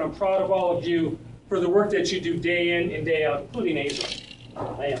sheriff, and I'm proud of all of you for the work that you do day in and day out, including Hazel.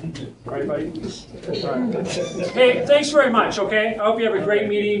 I am. All right, buddy? All right. Hey, thanks very much, okay? I hope you have a great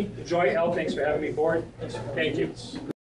meeting. Enjoy. Thanks for having me aboard. Thank you.